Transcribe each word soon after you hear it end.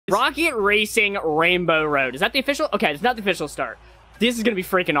Rocket Racing Rainbow Road. Is that the official? Okay, it's not the official start. This is gonna be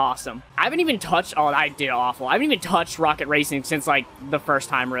freaking awesome. I haven't even touched. Oh, I did awful. I haven't even touched Rocket Racing since like the first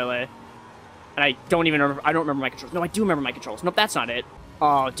time, really. And I don't even remember. I don't remember my controls. No, I do remember my controls. Nope, that's not it.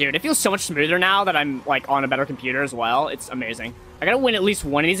 Oh, dude, it feels so much smoother now that I'm like on a better computer as well. It's amazing. I gotta win at least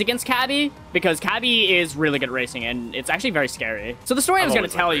one of these against Cabby because Cabby is really good at racing and it's actually very scary. So the story I was gonna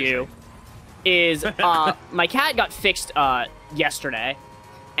tell you is my cat got fixed yesterday.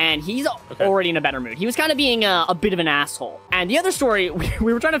 And he's already in a better mood. He was kind of being a bit of an asshole. And the other story,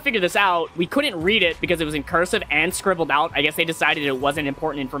 we were trying to figure this out. We couldn't read it because it was in cursive and scribbled out. I guess they decided it wasn't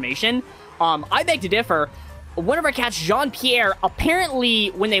important information. I beg to differ. One of our cats, Jean-Pierre, apparently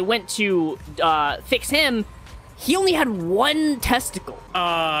when they went to fix him, he only had one testicle.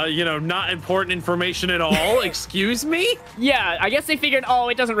 You know, not important information at all. Excuse me? Yeah, I guess they figured, oh,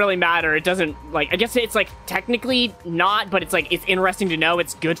 it doesn't really matter. It doesn't, like, I guess it's, like, technically not, but it's, like, it's interesting to know.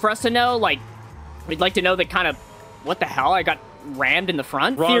 It's good for us to know. Like, we'd like to know that kind of, what the hell? I got rammed in the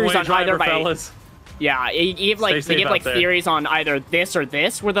front? Wrong theories way on driver, either by, fellas. Yeah, they gave, like, theories on either this or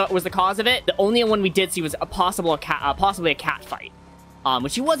this was the cause of it. The only one we did see was possibly a cat fight.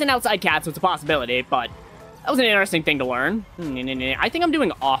 Which he was an outside cat, so it's a possibility, but... That was an interesting thing to learn. I think I'm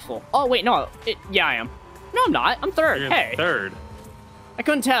doing awful. Oh, wait, no. Yeah, I am. No, I'm not. I'm third. You're hey. Third. I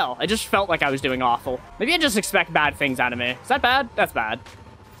couldn't tell. I just felt like I was doing awful. Maybe I just expect bad things out of me. Is that bad? That's bad.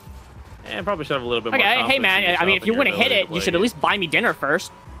 Yeah, probably should have a little bit more Okay, hey, man. I mean, if you want to hit it, you should at least buy me dinner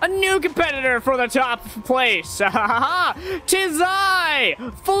first. A new competitor for the top place. Ha ha ha. 'Tis I,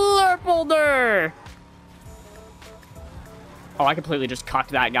 Flurpledur. Oh, I completely just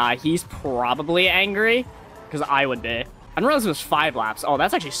cucked that guy. He's probably angry. Because I would be. I didn't realize it was 5 laps. Oh,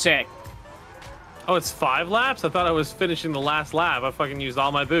 that's actually sick. Oh, it's 5 laps? I thought I was finishing the last lap. I fucking used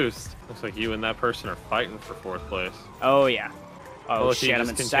all my boost. Looks like you and that person are fighting for 4th place. Oh, yeah. Oh, well, shit, I'm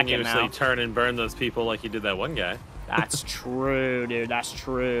in second now. continuously turn and burn those people like you did that one guy. That's true, dude. That's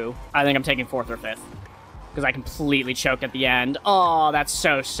true. I think I'm taking 4th or 5th. Because I completely choked at the end. Oh, that's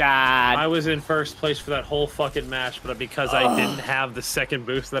so sad. I was in 1st place for that whole fucking match, but because I didn't have the 2nd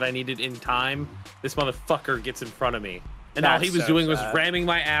boost that I needed in time, this motherfucker gets in front of me. And all he was doing was ramming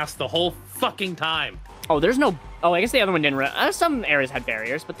my ass the whole fucking time. Oh, there's no... Oh, I guess the other one didn't... some areas had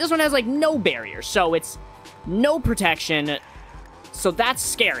barriers, but this one has, like, no barriers. So it's no protection. So that's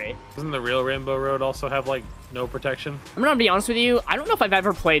scary. Doesn't the real Rainbow Road also have, like, no protection? I'm gonna be honest with you. I don't know if I've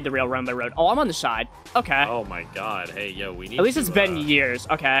ever played the real Rainbow Road. Oh, I'm on the side. Okay. Oh, my God. Hey, yo, we need At least it's been years.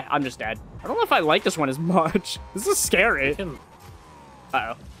 Okay, I'm just dead. I don't know if I like this one as much. This is scary.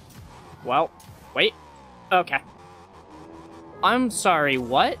 Uh-oh. Well, wait. Okay. I'm sorry,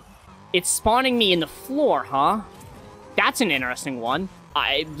 what? It's spawning me in the floor, huh? That's an interesting one.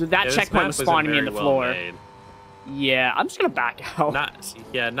 That checkpoint was spawning me in the floor. Yeah, I'm just gonna back out.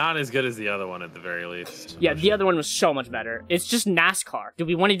 Not as good as the other one at the very least. Yeah, the other one was so much better. It's just NASCAR. Do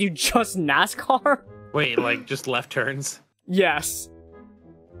we want to do just NASCAR? Wait, like just left turns? Yes.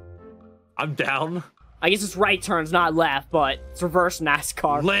 I'm down. I guess it's right turns, not left, but it's reverse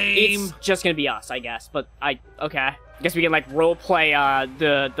NASCAR. Lame. It's just gonna be us, I guess. But okay. I guess we can like role play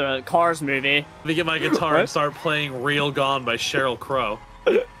the Cars movie. Let me get my guitar and start playing "Real Gone" by Sheryl Crow.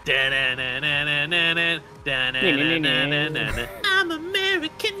 I'm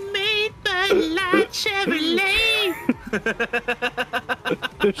American made by Light Chevrolet.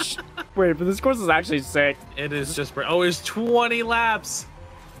 Wait, but this course is actually sick. It is just... Oh, it's 20 laps.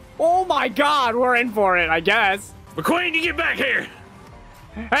 Oh my God, we're in for it, I guess. McQueen, you get back here.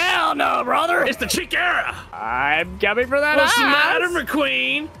 Hell no, brother. It's the Chick era. I'm coming for that What's ass. the matter,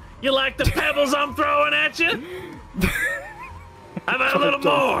 McQueen? You like the pebbles I'm throwing at you? How about a little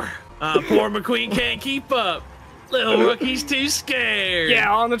more? Poor McQueen can't keep up. Little rookie's too scared.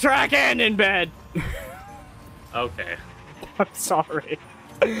 Yeah, on the track and in bed. Okay. I'm sorry.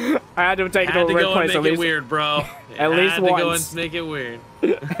 I had to take it to a weird place. Make it weird, bro. At least once. Go and make it weird.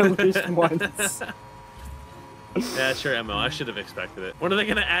 At least once. Yeah, sure, Emma. I should have expected it. When are they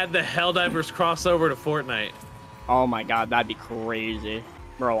gonna add the Helldivers crossover to Fortnite? Oh my God, that'd be crazy,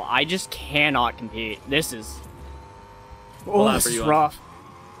 bro. I just cannot compete. This is. Oh, this is rough.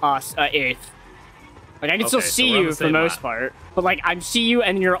 8th. Like I can still see you for the most part, but like I see you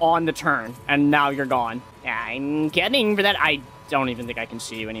and you're on the turn, and now you're gone. I'm getting for that. I don't even think I can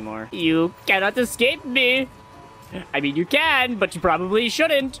see you anymore. You cannot escape me. I mean, you can, but you probably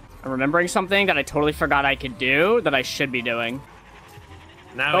shouldn't. I'm remembering something that I totally forgot I could do that I should be doing.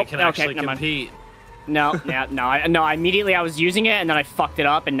 Now we can actually compete. No, yeah, no, immediately I was using it, and then I fucked it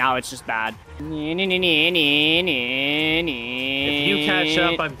up, and now it's just bad. If you catch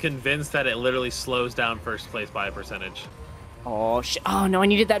up, I'm convinced that it literally slows down 1st place by a percentage. Oh, shit. Oh, no, I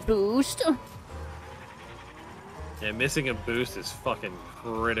needed that boost. Yeah, missing a boost is fucking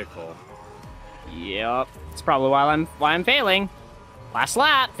critical. Yep. It's probably why I'm failing. Last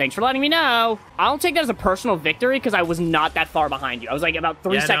lap. Thanks for letting me know. I don't take that as a personal victory because I was not that far behind you. I was like about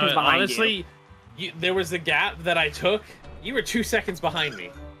 3 seconds behind honestly, you. There was a gap that I took. You were 2 seconds behind me.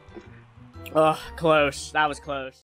 Ugh, close. That was close.